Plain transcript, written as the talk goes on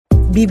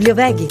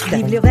Bibliovegit.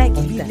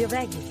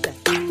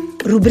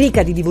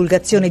 Rubrica di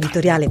divulgazione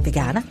editoriale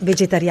vegana,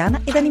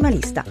 vegetariana ed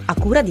animalista, a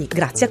cura di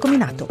Grazia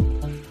Cominato.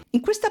 In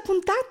questa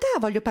puntata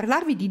voglio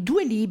parlarvi di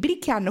 2 libri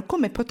che hanno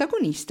come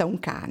protagonista un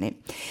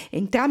cane.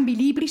 Entrambi i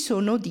libri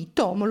sono di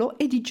Tomolo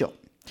e di Joe.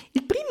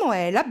 Il primo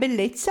è La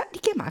bellezza di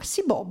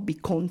chiamarsi Bobby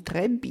con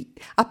 3 B.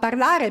 A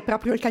parlare è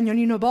proprio il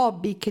cagnolino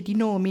Bobby, che di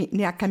nomi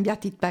ne ha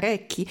cambiati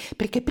parecchi,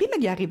 perché prima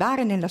di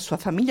arrivare nella sua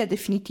famiglia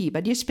definitiva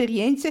di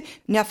esperienze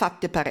ne ha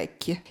fatte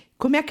parecchie.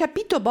 Come ha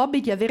capito Bobby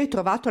di avere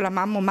trovato la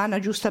mamma umana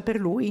giusta per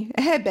lui?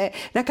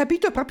 L'ha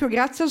capito proprio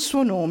grazie al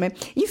suo nome.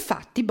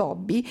 Infatti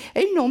Bobby è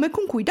il nome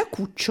con cui da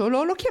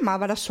cucciolo lo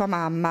chiamava la sua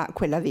mamma,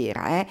 quella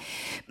vera,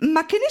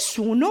 ma che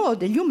nessuno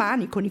degli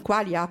umani con i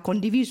quali ha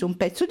condiviso un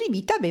pezzo di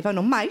vita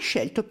avevano mai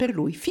scelto per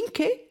lui,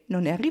 finché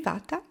non è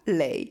arrivata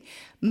lei,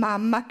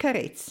 mamma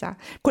Carezza,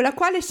 con la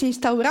quale si è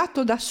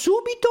instaurato da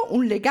subito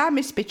un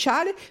legame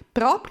speciale,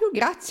 proprio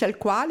grazie al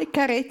quale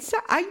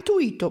Carezza ha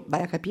intuito,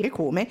 vai a capire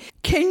come,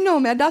 che il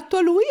nome adatto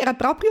a lui era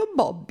proprio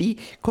Bobby,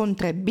 con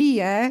 3 B,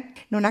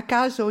 Non a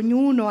caso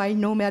ognuno ha il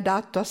nome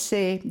adatto a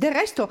sé. Del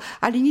resto,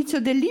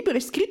 all'inizio del libro è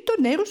scritto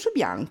nero su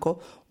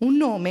bianco. Un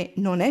nome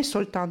non è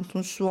soltanto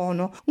un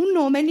suono, un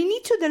nome è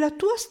l'inizio della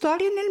tua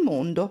storia nel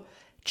mondo.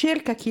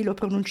 Cerca chi lo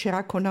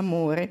pronuncerà con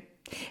amore.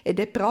 Ed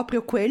è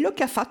proprio quello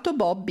che ha fatto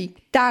Bobby.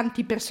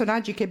 Tanti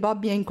personaggi che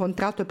Bobby ha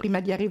incontrato prima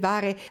di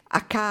arrivare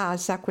a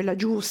casa, quella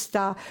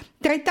giusta.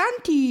 Tra i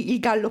tanti il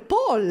gallo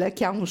Paul,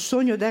 che ha un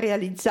sogno da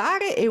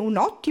realizzare e un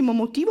ottimo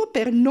motivo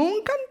per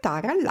non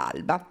cantare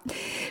all'alba.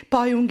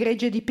 Poi un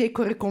gregge di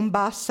pecore con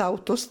bassa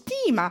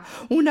autostima,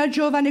 una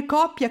giovane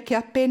coppia che è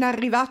appena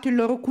arrivato il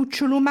loro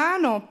cucciolo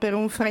umano per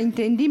un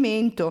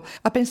fraintendimento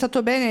ha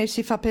pensato bene,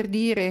 si fa per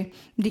dire,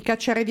 di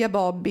cacciare via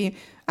Bobby.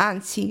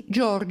 Anzi,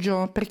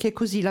 Giorgio, perché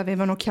così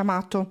l'avevano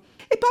chiamato.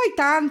 E poi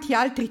tanti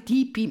altri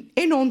tipi,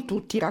 e non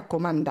tutti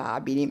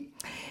raccomandabili.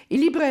 Il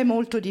libro è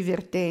molto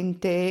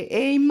divertente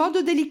e in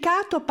modo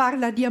delicato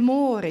parla di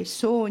amore,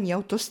 sogni,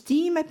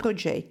 autostima e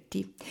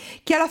progetti.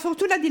 Chi ha la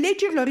fortuna di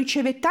leggerlo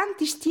riceve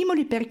tanti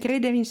stimoli per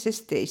credere in se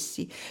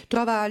stessi,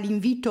 trova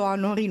l'invito a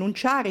non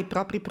rinunciare ai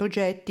propri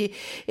progetti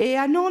e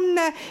a non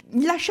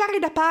lasciare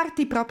da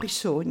parte i propri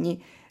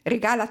sogni.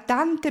 Regala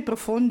tante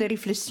profonde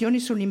riflessioni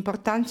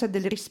sull'importanza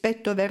del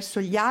rispetto verso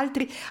gli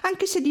altri,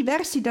 anche se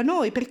diversi da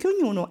noi, perché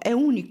ognuno è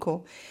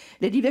unico.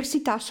 Le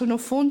diversità sono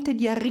fonte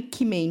di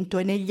arricchimento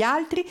e negli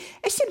altri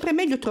è sempre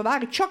meglio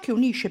trovare ciò che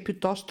unisce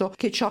piuttosto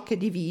che ciò che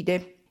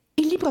divide.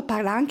 Il libro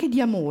parla anche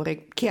di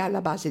amore, che è alla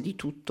base di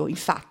tutto.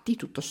 Infatti,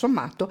 tutto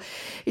sommato,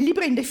 il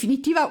libro è in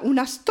definitiva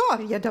una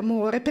storia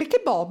d'amore,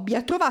 perché Bobby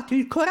ha trovato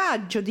il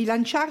coraggio di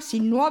lanciarsi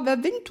in nuove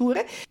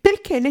avventure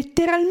perché è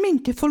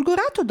letteralmente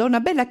folgorato da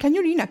una bella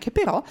cagnolina che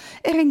però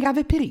era in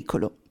grave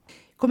pericolo.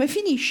 Come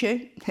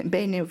finisce?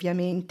 Bene,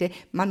 ovviamente,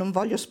 ma non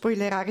voglio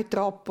spoilerare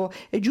troppo.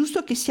 È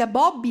giusto che sia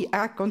Bobby a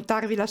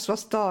raccontarvi la sua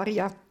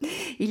storia.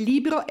 Il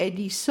libro è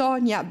di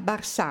Sonia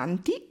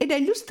Barsanti ed è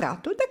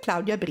illustrato da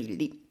Claudia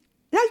Brilli.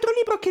 L'altro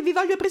libro che vi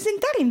voglio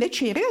presentare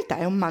invece in realtà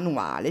è un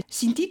manuale.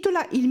 Si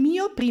intitola Il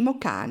mio primo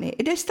cane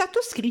ed è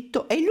stato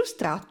scritto e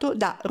illustrato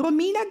da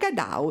Romina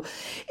Gadau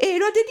e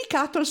lo ha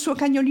dedicato al suo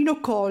cagnolino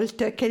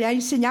Colt, che le ha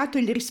insegnato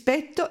il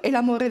rispetto e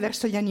l'amore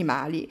verso gli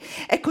animali.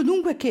 Ecco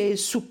dunque che,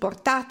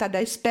 supportata da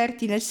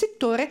esperti nel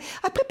settore,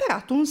 ha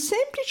preparato un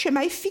semplice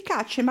ma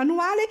efficace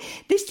manuale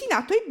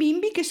destinato ai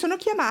bimbi che sono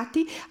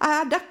chiamati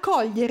ad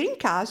accogliere in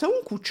casa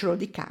un cucciolo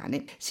di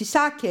cane. Si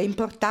sa che è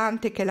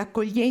importante che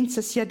l'accoglienza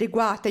sia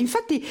adeguata, infatti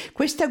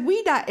questa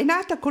guida è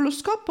nata con lo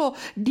scopo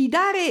di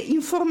dare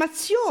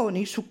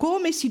informazioni su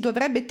come si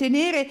dovrebbe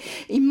tenere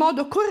in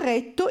modo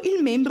corretto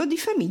il membro di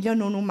famiglia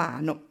non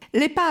umano.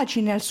 Le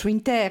pagine al suo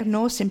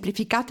interno,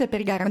 semplificate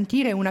per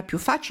garantire una più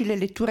facile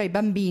lettura ai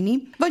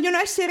bambini, vogliono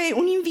essere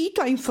un invito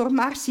a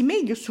informarsi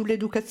meglio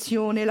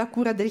sull'educazione e la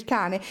cura del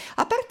cane,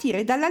 a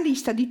partire dalla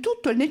lista di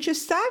tutto il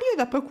necessario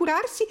da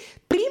procurarsi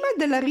prima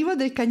dell'arrivo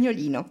del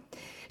cagnolino.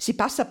 Si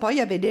passa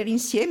poi a vedere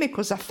insieme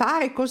cosa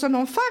fare e cosa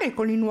non fare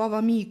con il nuovo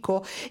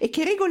amico e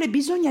che regole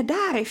bisogna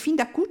dare fin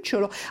da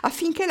cucciolo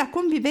affinché la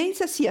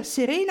convivenza sia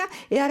serena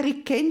e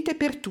arricchente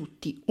per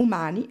tutti,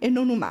 umani e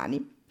non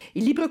umani.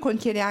 Il libro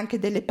contiene anche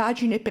delle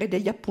pagine per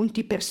degli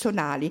appunti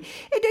personali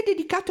ed è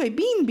dedicato ai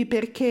bimbi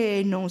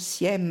perché non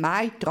si è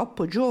mai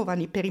troppo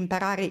giovani per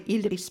imparare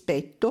il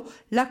rispetto,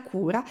 la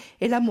cura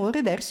e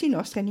l'amore verso i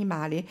nostri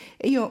animali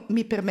e io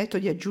mi permetto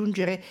di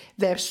aggiungere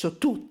verso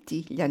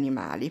tutti gli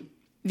animali.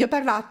 Vi ho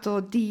parlato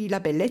di La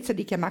bellezza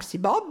di chiamarsi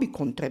Bobby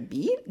con 3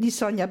 B, di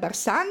Sonia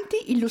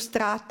Barsanti,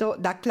 illustrato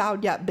da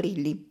Claudia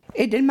Brilli,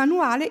 e del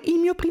manuale Il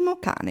mio primo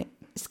cane,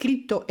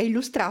 scritto e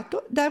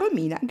illustrato da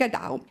Romina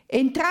Gadau.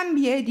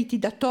 Entrambi editi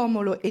da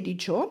Tomolo e di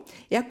Joe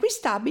e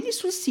acquistabili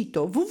sul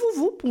sito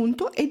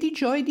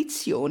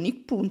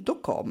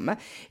www.edijioedizioni.com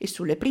e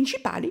sulle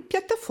principali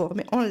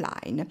piattaforme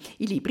online.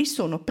 I libri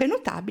sono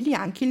prenotabili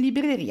anche in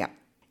libreria.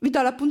 Vi do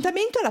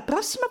l'appuntamento alla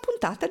prossima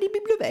puntata di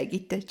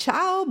Bibliovegit.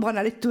 Ciao,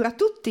 buona lettura a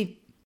tutti!